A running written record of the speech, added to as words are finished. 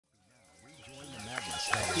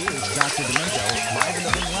is Dr. Demento, live in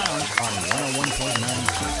the Big Lounge on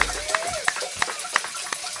 101.9.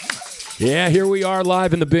 Yeah, here we are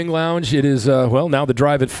live in the Bing Lounge. It is, now the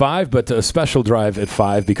drive at 5, but a special drive at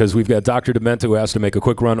 5 because we've got Dr. Demento who has to make a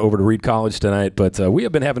quick run over to Reed College tonight. But we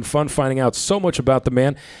have been having fun finding out so much about the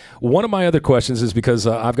man. One of my other questions is because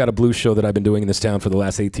I've got a blues show that I've been doing in this town for the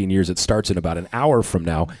last 18 years. It starts in about an hour from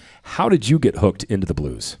now. How did you get hooked into the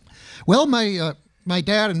blues? Well, my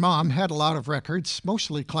dad and mom had a lot of records,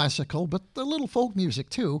 mostly classical, but a little folk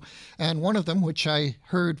music too. And one of them, which I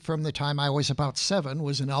heard from the time I was about 7,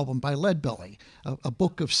 was an album by Leadbelly, a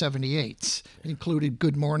book of 78s. It included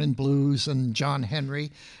Good Morning Blues and John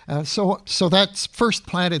Henry. So that first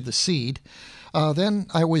planted the seed. Then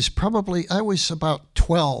I was about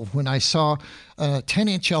 12 when I saw a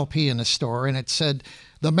 10-inch LP in a store, and it said,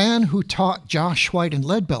 "The Man Who Taught Josh White and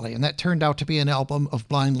Leadbelly," and that turned out to be an album of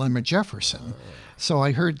Blind Lemon Jefferson. So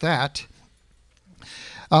I heard that.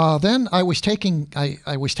 Then I was taking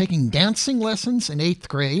dancing lessons in 8th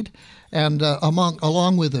grade, and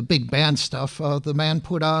along with the big band stuff, the man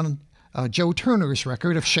put on Joe Turner's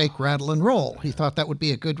record of Shake, Rattle, and Roll. He thought that would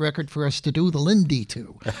be a good record for us to do the Lindy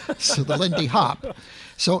to, so the Lindy Hop.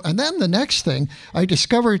 And then the next thing, I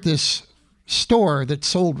discovered this store that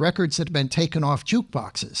sold records that had been taken off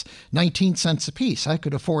jukeboxes, 19 cents a piece. I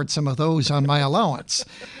could afford some of those on my allowance.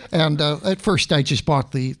 And at first I just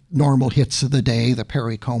bought the normal hits of the day, the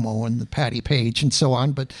Perry Como and the Patti Page and so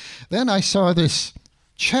on. But then I saw this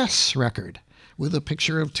chess record with a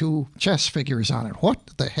picture of 2 chess figures on it.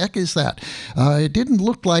 What the heck is that? It didn't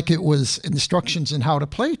look like it was instructions in how to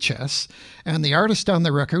play chess, and the artist on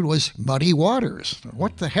the record was Muddy Waters.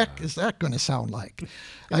 What the heck is that going to sound like?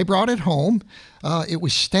 I brought it home. It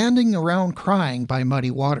was Standing Around Crying by Muddy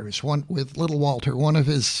Waters, one with Little Walter, one of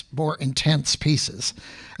his more intense pieces.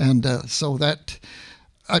 And so that...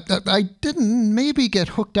 I didn't maybe get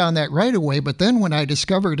hooked on that right away, but then when I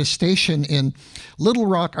discovered a station in Little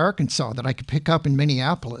Rock, Arkansas that I could pick up in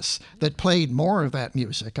Minneapolis that played more of that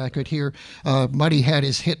music, I could hear Muddy had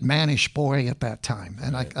his hit Mannish Boy at that time,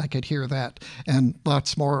 and I could hear that and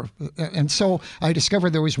lots more. And so I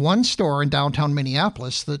discovered there was one store in downtown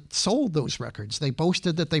Minneapolis that sold those records. They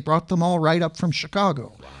boasted that they brought them all right up from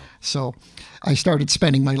Chicago. Wow. So I started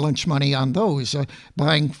spending my lunch money on those,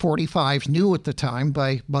 buying 45s new at the time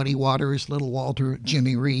by Muddy Waters, Little Walter,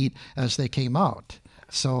 Jimmy Reed as they came out.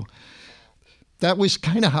 So that was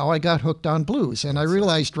kind of how I got hooked on blues. And I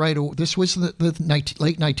realized right away, this was the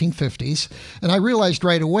late 1950s, and I realized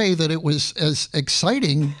right away that it was as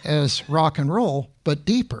exciting as rock and roll, but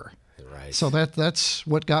deeper. So that's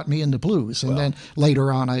what got me into blues. And then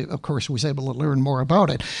later on, I, of course, was able to learn more about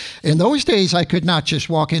it. In those days, I could not just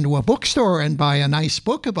walk into a bookstore and buy a nice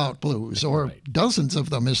book about blues, or dozens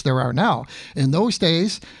of them as there are now. In those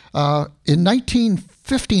days, in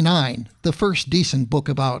 1959, the first decent book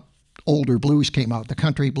about older blues came out, The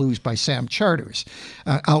Country Blues by Sam Charters.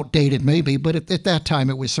 Outdated maybe, but at that time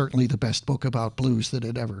it was certainly the best book about blues that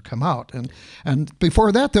had ever come out. And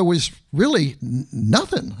before that there was really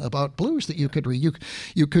nothing about blues that you could read.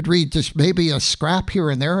 You could read just maybe a scrap here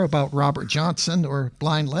and there about Robert Johnson or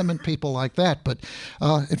Blind Lemon, people like that. But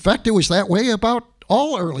in fact it was that way about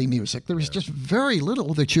all early music. There was just very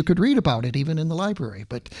little that you could read about it, even in the library.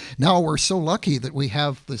 But now we're so lucky that we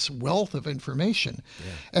have this wealth of information.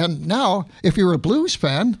 Yeah. And now, if you're a blues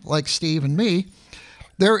fan, like Steve and me,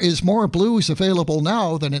 there is more blues available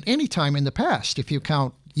now than at any time in the past, if you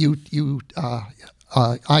count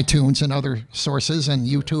iTunes and other sources and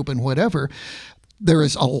YouTube and whatever. There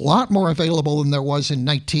is a lot more available than there was in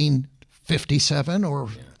 1957 or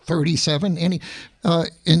 37. In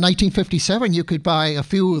 1957, you could buy a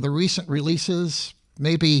few of the recent releases,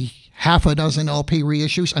 maybe half a dozen LP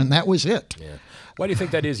reissues, and that was it. Yeah. Why do you think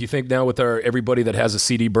that is? You think now with everybody that has a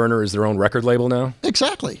CD burner is their own record label now?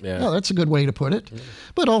 Exactly. Yeah, that's a good way to put it. Yeah.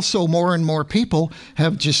 But also more and more people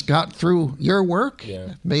have just got through your work,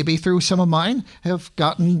 maybe through some of mine, have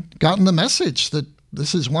gotten the message that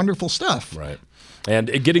this is wonderful stuff. Right.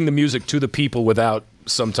 And getting the music to the people without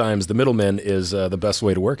sometimes the middlemen is the best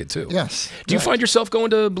way to work it too. Yes. Do you find yourself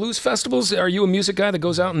going to blues festivals? Are you a music guy that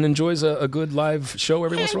goes out and enjoys a good live show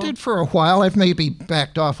every once in a while? I did for a while. I've maybe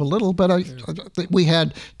backed off a little, but we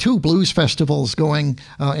had 2 blues festivals going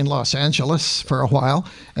in Los Angeles for a while,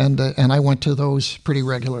 and I went to those pretty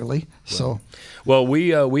regularly. So. Well, we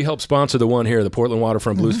help sponsor the one here, the Portland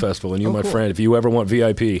Waterfront Blues Festival, and you, my friend, if you ever want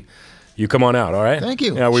VIP, you come on out, all right? Thank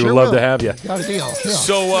you. Yeah, we would love to have you. Got a deal.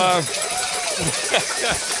 Yeah.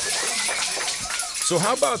 So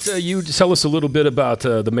how about you tell us a little bit about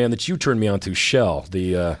the man that you turned me on to, Shell,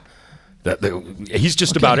 the He's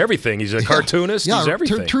just about everything. He's a cartoonist. He's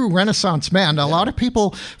everything. True Renaissance man. A lot of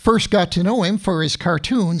people first got to know him for his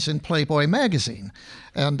cartoons in Playboy magazine,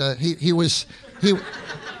 and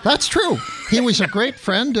that's true. He was a great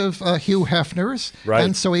friend of Hugh Hefner's,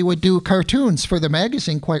 and so he would do cartoons for the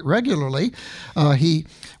magazine quite regularly. He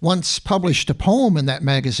once published a poem in that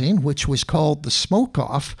magazine, which was called The Smoke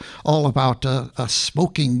Off, all about a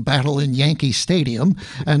smoking battle in Yankee Stadium,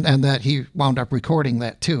 and that he wound up recording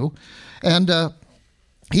that too. And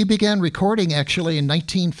he began recording actually in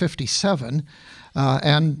 1957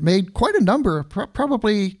 and made quite a number,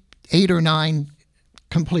 probably 8 or 9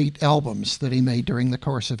 complete albums that he made during the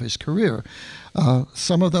course of his career.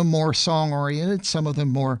 Some of them more song-oriented, some of them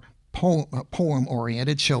more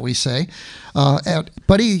poem-oriented, shall we say.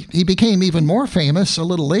 But he became even more famous a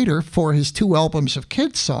little later for his 2 albums of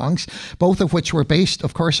kids' songs, both of which were based,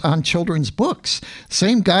 of course, on children's books.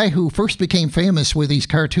 Same guy who first became famous with these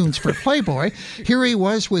cartoons for Playboy, here he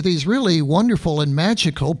was with these really wonderful and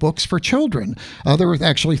magical books for children. There were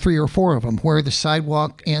actually 3 or 4 of them, Where the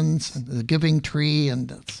Sidewalk Ends, The Giving Tree, and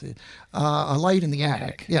A Light in the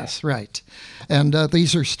Attic. Yes, right. And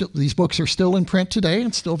these books are still in print today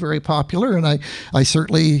and still very popular, and I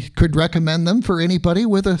certainly could recommend them for anybody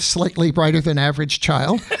with a slightly brighter than average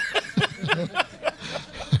child.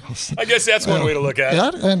 I guess that's one way to look at it.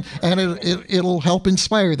 Yeah, and it'll help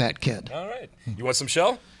inspire that kid. All right. You want some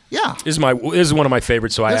Shell? Yeah. This is one of my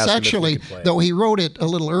favorites, so I asked him actually, if we could play it. Though he wrote it a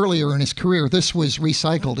little earlier in his career, this was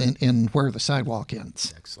recycled in Where the Sidewalk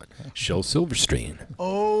Ends. Excellent. Shel Silverstein.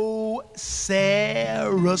 Oh,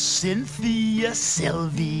 Sarah Cynthia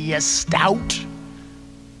Sylvia Stout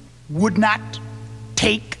would not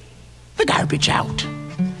take the garbage out.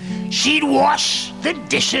 She'd wash the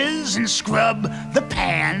dishes and scrub the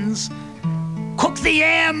pans, cook the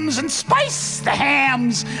yams and spice the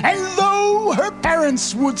hams, and though her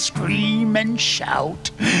parents would scream and shout,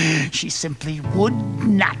 she simply would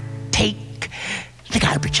not take the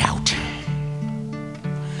garbage out.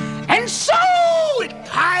 And so it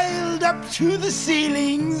piled up to the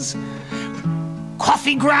ceilings,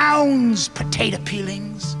 coffee grounds, potato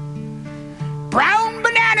peelings, brown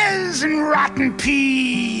bananas and rotten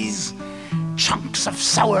peas, chunks of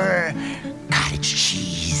sour cottage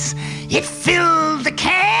cheese. It filled the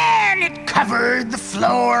can, it covered the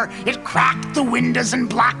floor, it cracked the windows and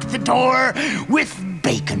blocked the door with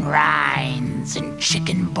bacon rinds and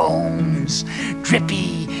chicken bones,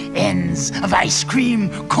 drippy ends of ice cream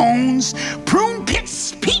cones, prune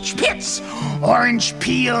pits, peach pits, orange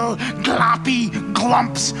peel, gloppy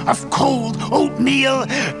glumps of cold oatmeal,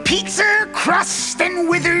 pizza crust and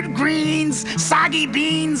withered greens, soggy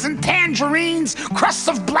beans and tangerines, crusts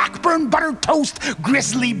of blackburn buttered toast,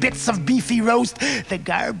 grisly bits of beefy roast. The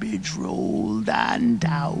garbage rolled on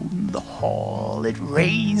down the hall. It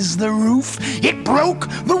raised the roof. It broke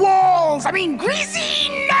the walls.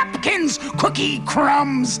 Greasy napkins, cookie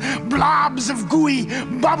crumbs, blobs of gooey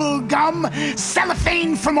bubble gum,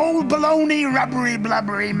 cellophane from old bologna, rubbery,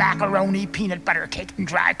 blubbery macaroni, peanut butter cake and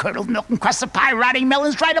dry curdled milk and crusts of pie, rotting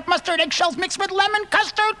melons, dried up mustard, eggshells mixed with lemon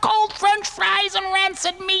custard, cold French fries and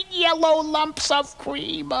rancid meat, yellow lumps of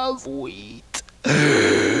cream of wheat.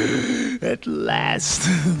 At last,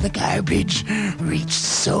 the garbage reached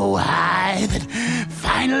so high that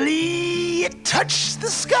finally it touched the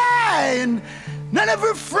sky, and none of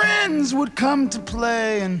her friends would come to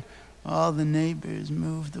play, and all the neighbors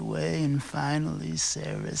moved away, and finally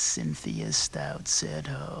Sarah Cynthia Stout said,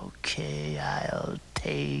 "Okay, I'll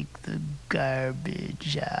take the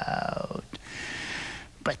garbage out."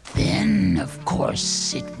 But then, of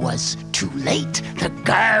course, it was too late. The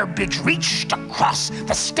garbage reached across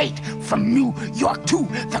the state, from New York to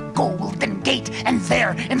the Golden Gate, and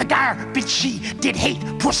there in the garbage she did hate.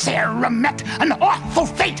 Poor Sarah met an awful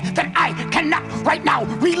fate that I cannot right now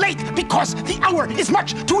relate, because the hour is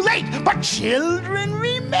much too late. But children,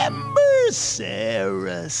 remember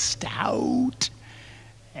Sarah Stout,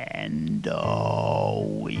 and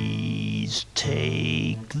always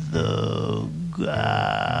take the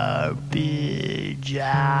garbage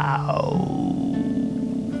out.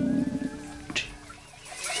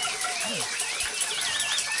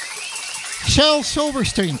 Shel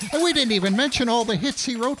Silverstein. And we didn't even mention all the hits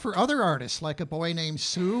he wrote for other artists, like A Boy Named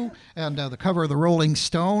Sue, and the cover of the Rolling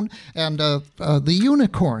Stone, and The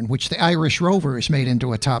Unicorn, which the Irish Rovers made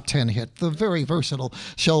into a top 10 hit. The very versatile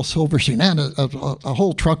Shel Silverstein, and a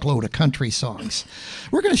whole truckload of country songs.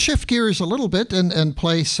 We're going to shift gears a little bit and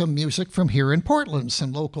play some music from here in Portland,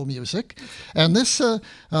 some local music. And this, the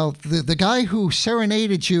guy who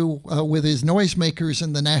serenaded you with his noisemakers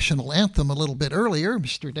in the national anthem a little bit earlier,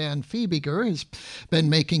 Mr. Dan Fiebiger, drummer, has been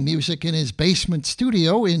making music in his basement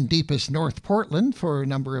studio in deepest North Portland for a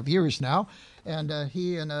number of years now. And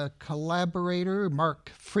he and a collaborator,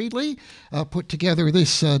 Mark Friedley, put together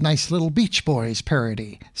this nice little Beach Boys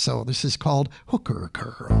parody. So this is called Hooker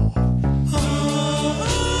Girl.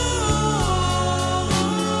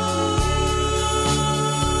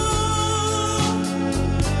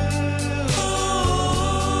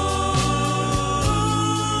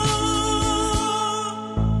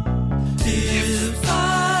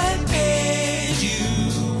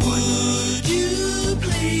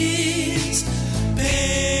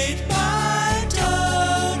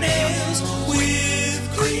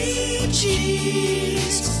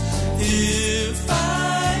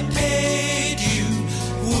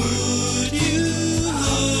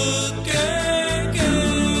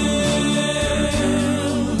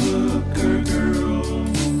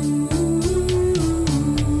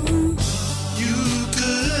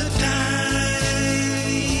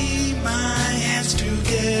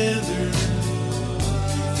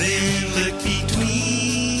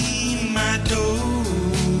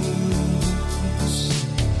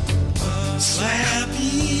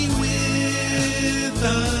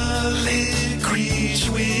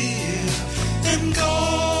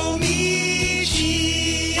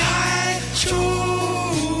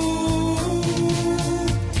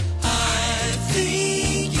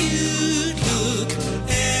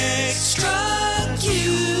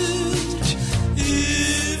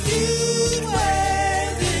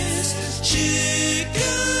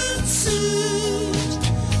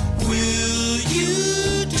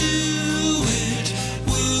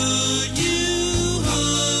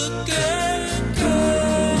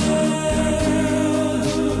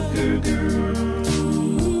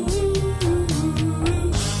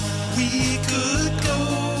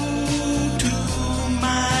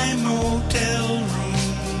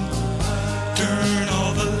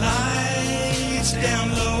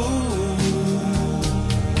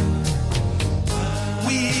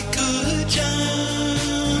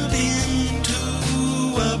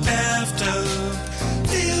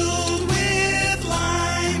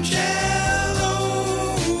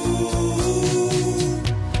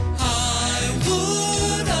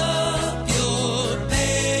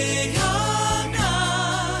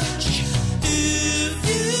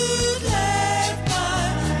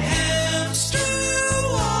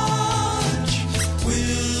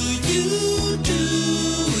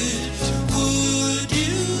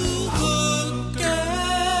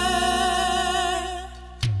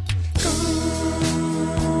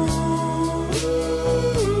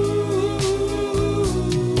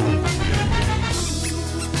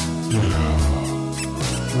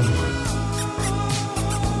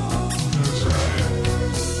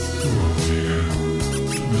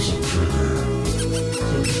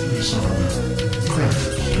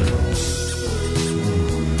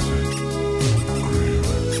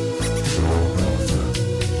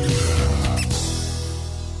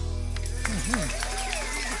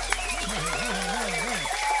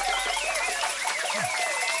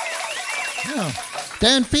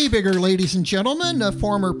 Dan Fiebiger, ladies and gentlemen, a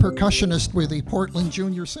former percussionist with the Portland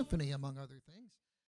Junior Symphony, among others.